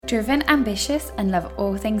Driven, ambitious, and love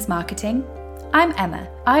all things marketing? I'm Emma.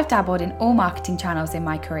 I've dabbled in all marketing channels in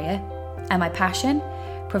my career. And my passion?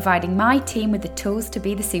 Providing my team with the tools to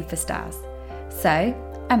be the superstars. So,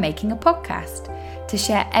 I'm making a podcast to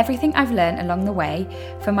share everything I've learned along the way,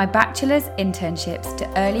 from my bachelor's internships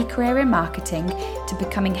to early career in marketing to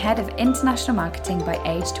becoming head of international marketing by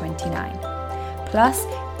age 29. Plus,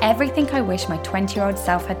 everything I wish my 20-year-old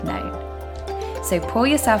self had known. So pour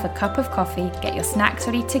yourself a cup of coffee, get your snacks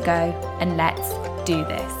ready to go, and let's do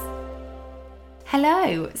this.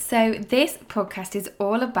 Hello, so this podcast is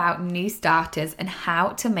all about new starters and how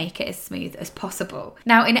to make it as smooth as possible.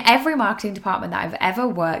 Now, in every marketing department that I've ever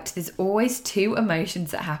worked, there's always two emotions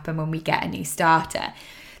that happen when we get a new starter.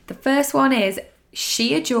 The first one is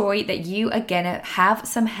sheer joy that you are gonna have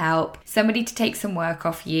some help, somebody to take some work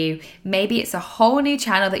off you. Maybe it's a whole new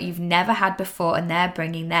channel that you've never had before and they're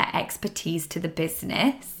bringing their expertise to the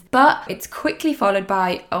business. But it's quickly followed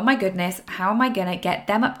by, oh my goodness, how am I gonna get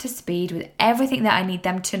them up to speed with everything that I need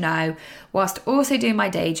them to know, whilst also doing my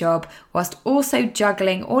day job, whilst also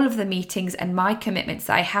juggling all of the meetings and my commitments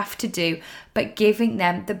that I have to do, but giving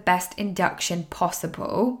them the best induction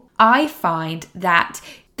possible. I find that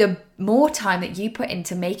the more time that you put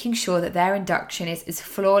into making sure that their induction is as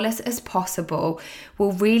flawless as possible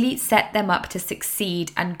will really set them up to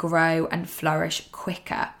succeed and grow and flourish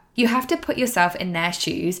quicker. You have to put yourself in their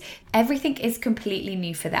shoes. Everything is completely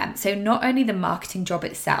new for them. So not only the marketing job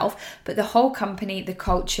itself, but the whole company, the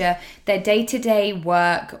culture, their day-to-day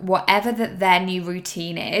work, whatever that their new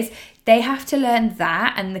routine is, they have to learn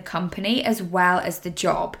that and the company as well as the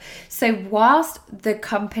job. So whilst the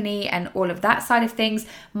company and all of that side of things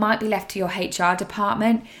might be left to your HR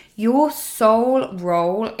department, your sole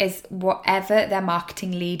role is whatever their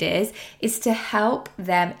marketing lead is to help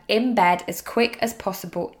them embed as quick as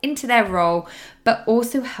possible into their role, but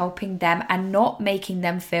also helping them and not making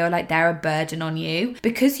them feel like they're a burden on you,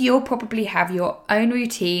 because you'll probably have your own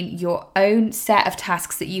routine, your own set of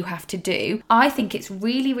tasks that you have to do. I think it's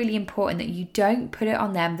really, really important that you don't put it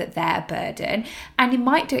on them that they're a burden, and you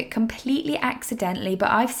might do it completely accidentally,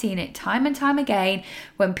 but I've seen it time and time again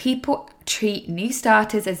when people treat new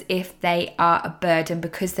starters as if they are a burden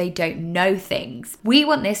because they don't know things. We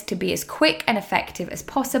want this to be as quick and effective as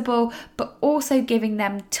possible, but also giving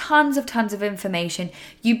them tons of information.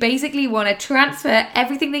 You basically want to transfer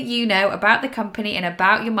everything that you know about the company and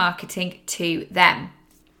about your marketing to them.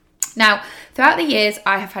 Now, throughout the years,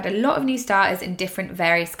 I have had a lot of new starters in different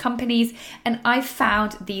various companies, and I've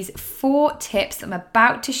found these 4 tips that I'm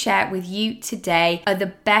about to share with you today are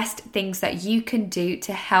the best things that you can do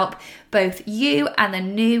to help both you and the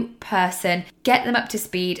new person get them up to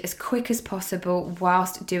speed as quick as possible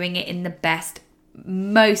whilst doing it in the best,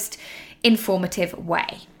 most informative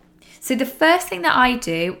way. So the first thing that I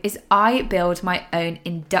do is I build my own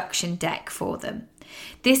induction deck for them.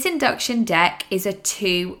 This induction deck is a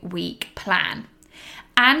 2-week plan,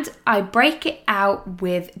 and I break it out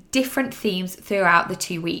with different themes throughout the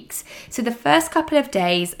 2 weeks. So the first couple of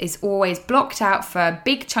days is always blocked out for a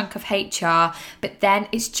big chunk of HR, but then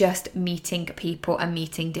it's just meeting people and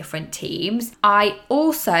meeting different teams. I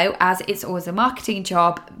also, as it's always a marketing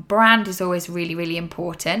job, brand is always really, really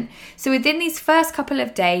important. So within these first couple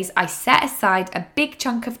of days, I set aside a big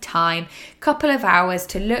chunk of time, couple of hours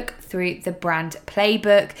to look through the brand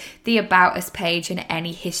playbook, the About Us page, and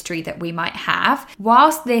any history that we might have.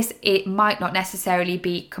 Whilst it might not necessarily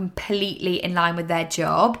be completely in line with their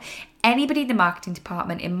job, anybody in the marketing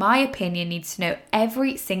department, in my opinion, needs to know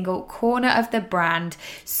every single corner of the brand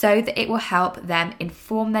so that it will help them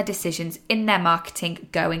inform their decisions in their marketing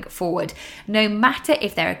going forward. No matter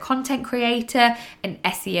if they're a content creator, an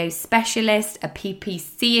SEO specialist, a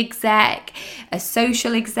PPC exec, a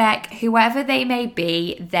social exec, whoever they may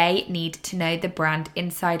be, they need to know the brand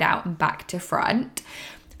inside out and back to front.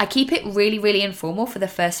 I keep it really, really informal for the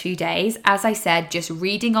first few days. As I said, just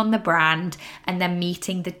reading on the brand and then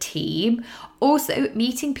meeting the team. Also,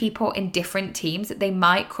 meeting people in different teams that they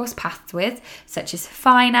might cross paths with, such as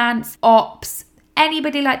finance, ops,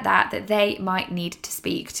 anybody like that they might need to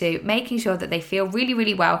speak to, making sure that they feel really,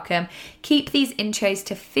 really welcome. Keep these intros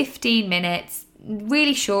to 15 minutes.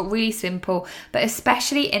 Really short, really simple, but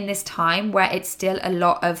especially in this time where it's still a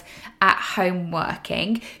lot of at-home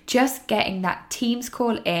working, just getting that Teams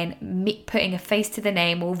call in, putting a face to the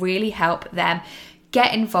name will really help them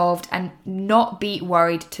get involved and not be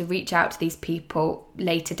worried to reach out to these people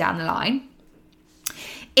later down the line.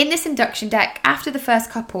 In this induction deck, after the first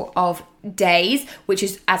couple of days, which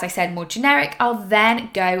is, as I said, more generic, I'll then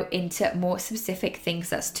go into more specific things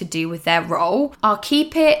that's to do with their role. I'll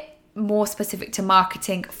keep it more specific to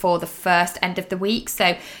marketing for the first end of the week.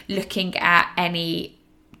 So looking at any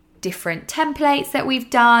different templates that we've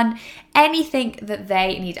done, anything that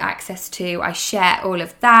they need access to, I share all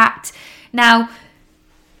of that. Now,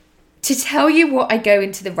 to tell you what I go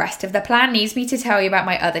into the rest of the plan needs me to tell you about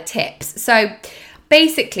my other tips. So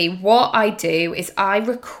basically what I do is I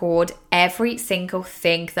record every single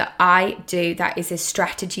thing that I do that is a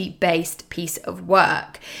strategy-based piece of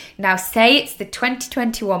work. Now, say it's the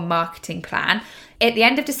 2021 marketing plan. At the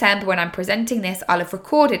end of December, when I'm presenting this, I'll have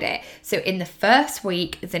recorded it. So in the first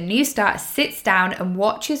week, the new starter sits down and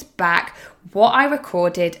watches back what I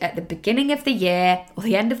recorded at the beginning of the year or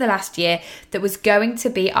the end of the last year that was going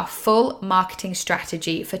to be our full marketing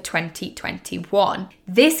strategy for 2021.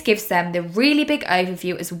 This gives them the really big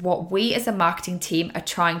overview as what we as a marketing team are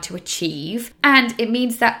trying to achieve. And it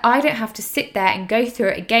means that I don't have to sit there and go through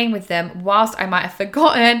it again with them whilst I might have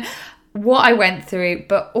forgotten what I went through,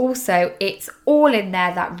 but also it's all in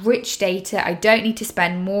there, that rich data. I don't need to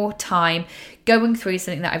spend more time going through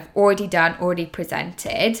something that I've already done, already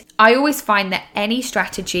presented. I always find that any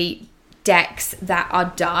strategy decks that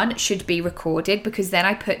are done should be recorded, because then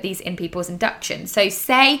I put these in people's induction. So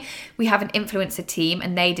say we have an influencer team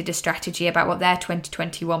and they did a strategy about what their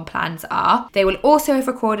 2021 plans are. They will also have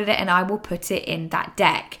recorded it and I will put it in that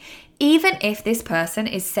deck. Even if this person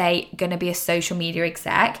is, say, going to be a social media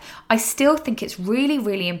exec, I still think it's really,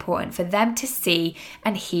 really important for them to see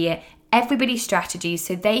and hear everybody's strategies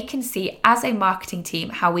so they can see as a marketing team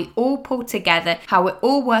how we all pull together, how we're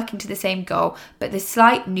all working to the same goal, but the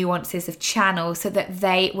slight nuances of channels so that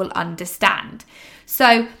they will understand.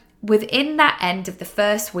 So within that end of the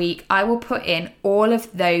first week, I will put in all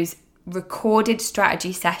of those recorded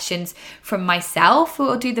strategy sessions from myself, who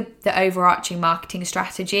will do the overarching marketing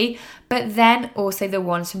strategy, but then also the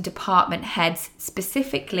ones from department heads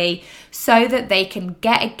specifically, so that they can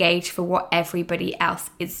get a gauge for what everybody else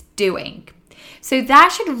is doing. So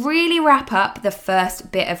that should really wrap up the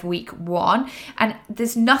first bit of week 1. And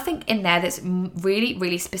there's nothing in there that's really,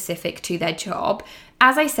 really specific to their job.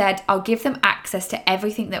 As I said, I'll give them access to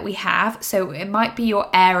everything that we have. So it might be your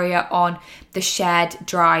area on the shared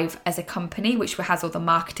drive as a company, which has all the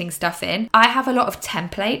marketing stuff in. I have a lot of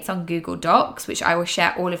templates on Google Docs, which I will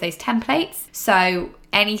share all of those templates. So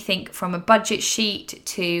anything from a budget sheet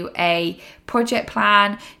to a project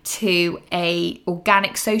plan to a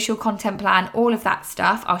organic social content plan, all of that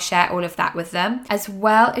stuff, I'll share all of that with them, as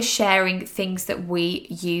well as sharing things that we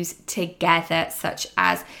use together, such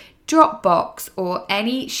as Dropbox or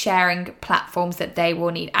any sharing platforms that they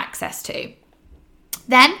will need access to.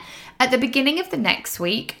 Then at the beginning of the next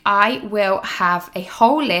week, I will have a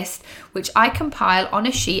whole list which I compile on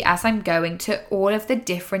a sheet as I'm going to all of the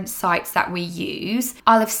different sites that we use.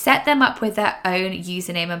 I'll have set them up with their own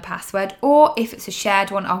username and password, or if it's a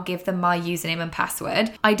shared one, I'll give them my username and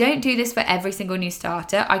password. I don't do this for every single new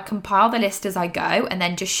starter. I compile the list as I go and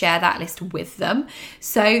then just share that list with them,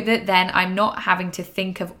 so that then I'm not having to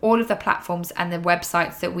think of all of the platforms and the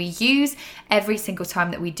websites that we use every single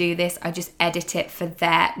time that we do this. I just edit it for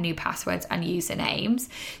their new passwords and usernames.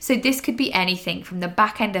 So this could be anything from the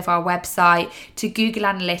back end of our website to Google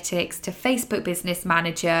Analytics to Facebook Business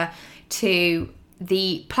Manager to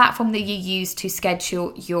the platform that you use to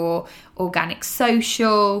schedule your organic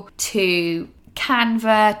social, to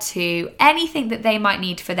Canva, to anything that they might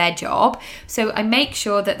need for their job. So I make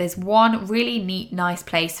sure that there's one really neat, nice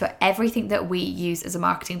place for everything that we use as a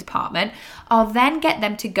marketing department. I'll then get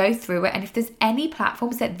them to go through it, and if there's any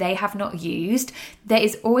platforms that they have not used, there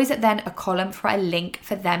is always then a column for a link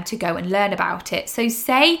for them to go and learn about it. So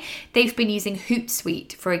say they've been using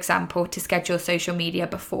Hootsuite, for example, to schedule social media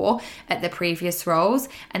before at the previous roles,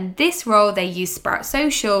 and this role they use Sprout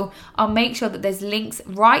Social, I'll make sure that there's links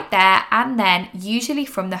right there and then usually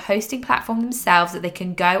from the hosting platform themselves that they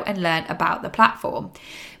can go and learn about the platform.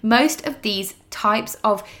 Most of these types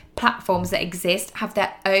of platforms that exist have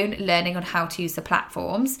their own learning on how to use the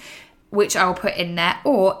platforms, which I'll put in there.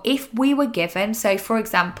 Or if we were given, so for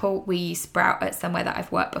example, we use Sprout at somewhere that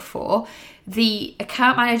I've worked before, the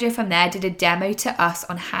account manager from there did a demo to us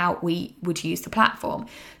on how we would use the platform.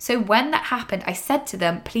 So when that happened, I said to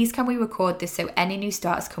them, please can we record this so any new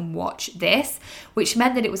starters can watch this, which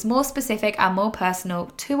meant that it was more specific and more personal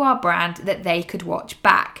to our brand that they could watch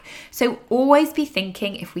back. So always be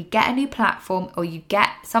thinking, if we get a new platform or you get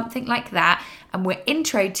something like that and we're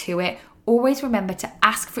introed to it, always remember to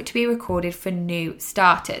ask for it to be recorded for new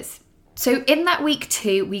starters. So in that week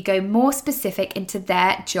 2, we go more specific into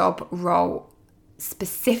their job role.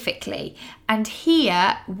 specifically. And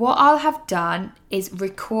here, what I'll have done is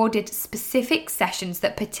recorded specific sessions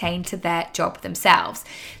that pertain to their job themselves.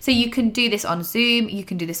 So you can do this on Zoom, you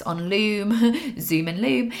can do this on Loom, Zoom and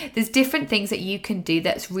Loom. There's different things that you can do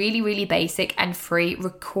that's really, really basic and free.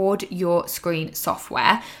 Record your screen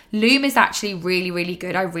software. Loom is actually really, really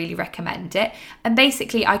good. I really recommend it. And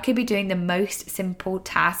basically, I could be doing the most simple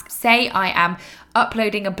task. Say I am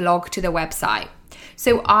uploading a blog to the website.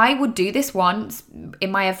 So I would do this once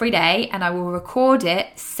in my everyday and I will record it,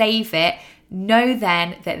 save it, know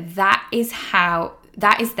then that is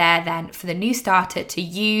there then for the new starter to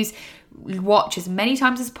use, watch as many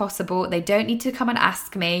times as possible. They don't need to come and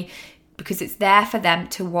ask me because it's there for them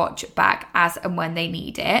to watch back as and when they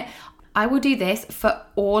need it. I will do this for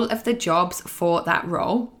all of the jobs for that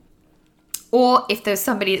role. Or if there's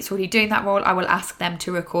somebody that's already doing that role, I will ask them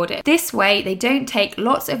to record it. This way, they don't take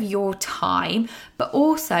lots of your time, but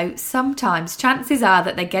also sometimes chances are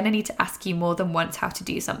that they're going to need to ask you more than once how to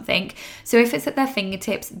do something. So if it's at their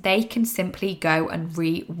fingertips, they can simply go and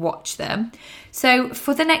re-watch them. So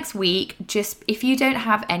for the next week, just if you don't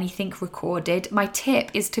have anything recorded, my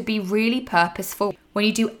tip is to be really purposeful. When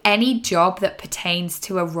you do any job that pertains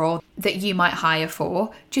to a role that you might hire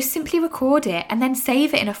for, just simply record it and then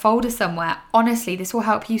save it in a folder somewhere. Honestly, this will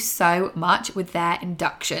help you so much with their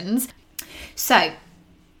inductions. So,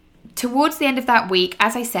 towards the end of that week,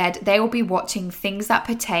 as I said, they will be watching things that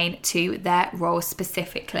pertain to their role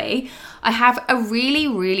specifically. I have a really,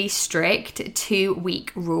 really strict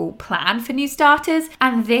 2-week rule plan for new starters,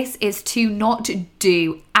 and this is to not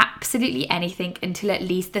do absolutely anything until at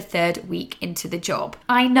least the 3rd week into the job.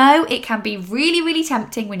 I know it can be really, really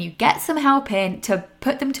tempting when you get some help in to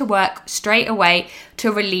put them to work straight away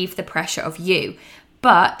to relieve the pressure of you.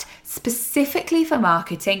 But specifically for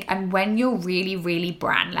marketing and when you're really, really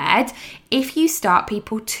brand led, if you start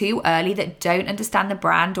people too early that don't understand the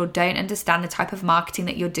brand or don't understand the type of marketing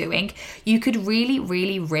that you're doing, you could really,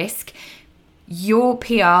 really risk your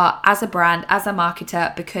PR as a brand, as a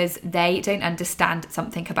marketer, because they don't understand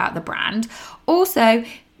something about the brand. Also,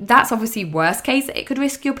 that's obviously worst case, it could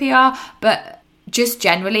risk your PR, but just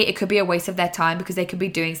generally, it could be a waste of their time because they could be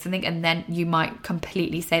doing something and then you might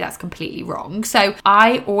completely say that's completely wrong. So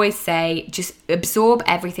I always say just absorb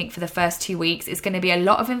everything for the first 2 weeks. It's going to be a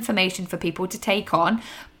lot of information for people to take on,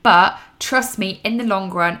 but trust me, in the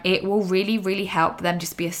long run, it will really, really help them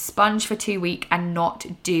just be a sponge for 2 weeks and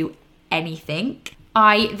not do anything.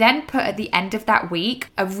 I then put at the end of that week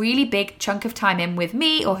a really big chunk of time in with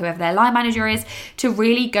me or whoever their line manager is to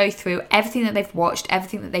really go through everything that they've watched,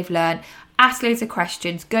 everything that they've learned, ask loads of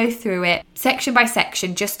questions, go through it section by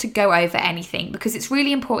section just to go over anything, because it's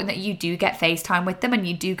really important that you do get FaceTime with them and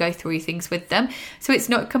you do go through things with them. So it's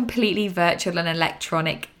not completely virtual and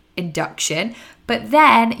electronic induction. But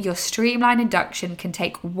then your streamline induction can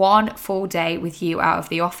take 1 full day with you out of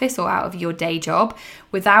the office or out of your day job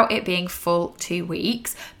without it being full 2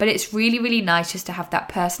 weeks. But it's really, really nice just to have that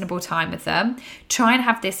personable time with them. Try and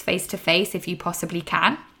have this face to face if you possibly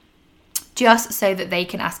can, just so that they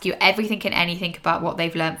can ask you everything and anything about what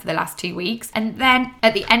they've learned for the last 2 weeks. And then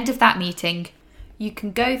at the end of that meeting, you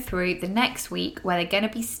can go through the next week where they're going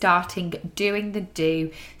to be doing the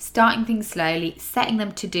do, starting things slowly, setting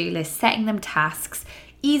them to-do lists, setting them tasks,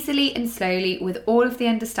 easily and slowly with all of the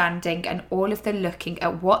understanding and all of the looking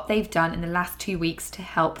at what they've done in the last 2 weeks to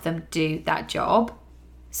help them do that job.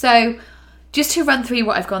 So just to run through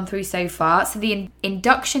what I've gone through so far. So the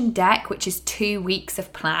induction deck, which is 2 weeks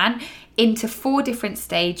of plan, into 4 different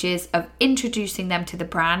stages of introducing them to the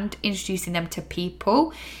brand, introducing them to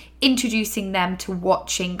people, introducing them to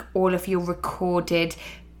watching all of your recorded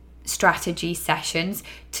strategy sessions,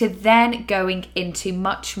 to then going into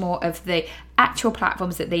much more of the actual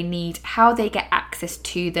platforms that they need, how they get access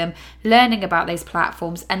to them, learning about those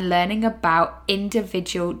platforms and learning about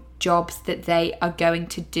individual jobs that they are going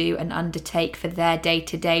to do and undertake for their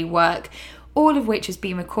day-to-day work, all of which has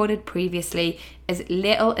been recorded previously, as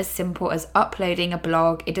little as simple as uploading a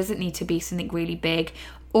blog. It doesn't need to be something really big,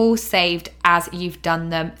 all saved as you've done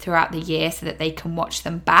them throughout the year so that they can watch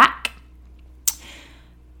them back.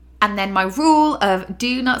 And then my rule of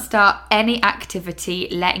do not start any activity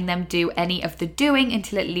letting them do any of the doing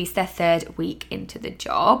until at least their 3rd week into the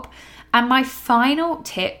job. And my final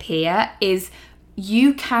tip here is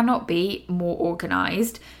you cannot be more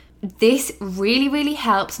organised. This really, really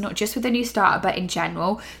helps, not just with a new starter, but in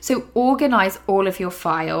general. So organise all of your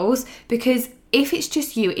files, because if it's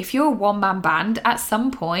just you, if you're a one-man band, at some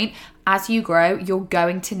point as you grow, you're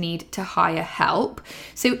going to need to hire help.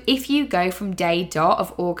 So if you go from day dot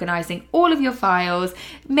of organising all of your files,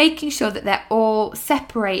 making sure that they're all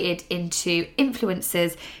separated into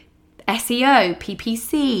influencers, SEO,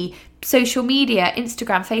 PPC, social media,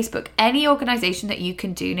 Instagram, Facebook, any organization that you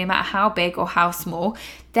can do, no matter how big or how small,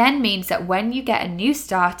 then means that when you get a new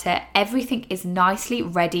starter, everything is nicely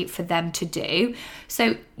ready for them to do.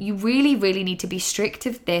 So you really, really need to be strict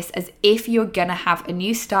of this as if you're going to have a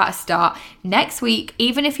new starter start next week.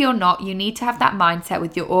 Even if you're not, you need to have that mindset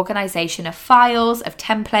with your organization of files, of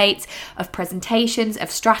templates, of presentations, of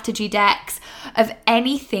strategy decks, of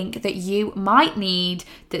anything that you might need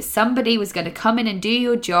that somebody was going to come in and do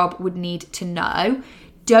your job would need to know.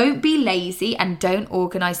 Don't be lazy and don't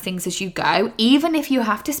organise things as you go. Even if you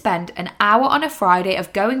have to spend an hour on a Friday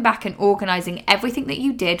of going back and organising everything that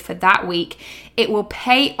you did for that week, it will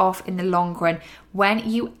pay off in the long run when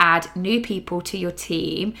you add new people to your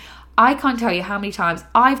team. I can't tell you how many times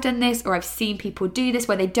I've done this or I've seen people do this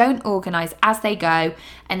where they don't organise as they go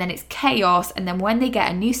and then it's chaos, and then when they get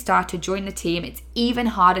a new starter join the team, it's even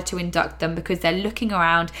harder to induct them because they're looking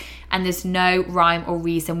around and there's no rhyme or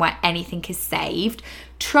reason where anything is saved.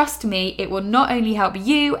 Trust me, it will not only help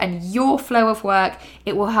you and your flow of work,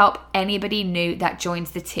 it will help anybody new that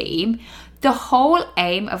joins the team. The whole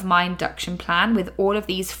aim of my induction plan with all of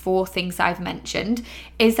these 4 things I've mentioned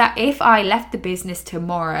is that if I left the business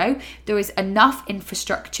tomorrow, there is enough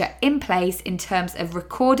infrastructure in place in terms of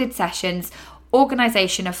recorded sessions,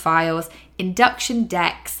 organisation of files, induction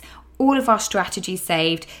decks, all of our strategies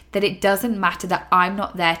saved, that it doesn't matter that I'm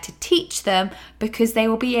not there to teach them because they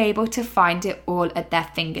will be able to find it all at their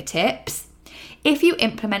fingertips. If you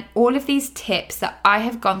implement all of these tips that I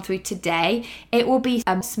have gone through today, it will be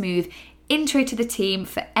a smooth intro to the team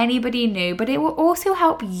for anybody new, but it will also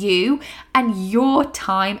help you and your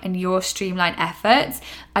time and your streamline efforts.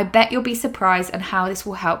 I bet you'll be surprised on how this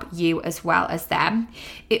will help you as well as them.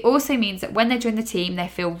 It also means that when they join the team, they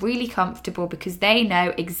feel really comfortable because they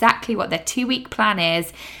know exactly what their 2-week plan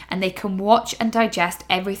is and they can watch and digest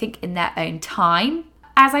everything in their own time.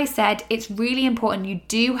 As I said, it's really important you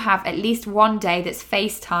do have at least one day that's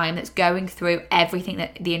FaceTime that's going through everything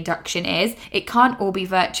that the induction is. It can't all be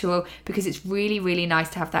virtual because it's really, really nice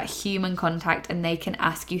to have that human contact and they can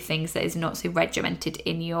ask you things that is not so regimented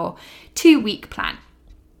in your 2-week plan.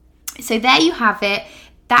 So there you have it.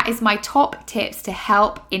 That is my top tips to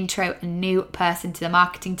help intro a new person to the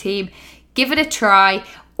marketing team. Give it a try.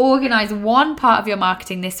 Organise one part of your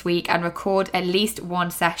marketing this week and record at least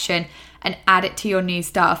one session and add it to your new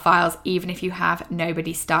starter files, even if you have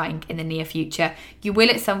nobody starting in the near future. You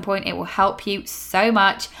will at some point. It will help you so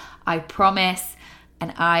much, I promise,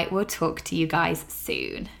 and I will talk to you guys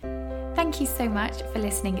soon. Thank you so much for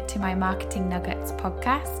listening to my Marketing Nuggets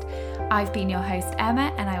podcast. I've been your host,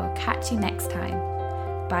 Emma, and I will catch you next time.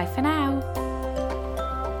 Bye for now.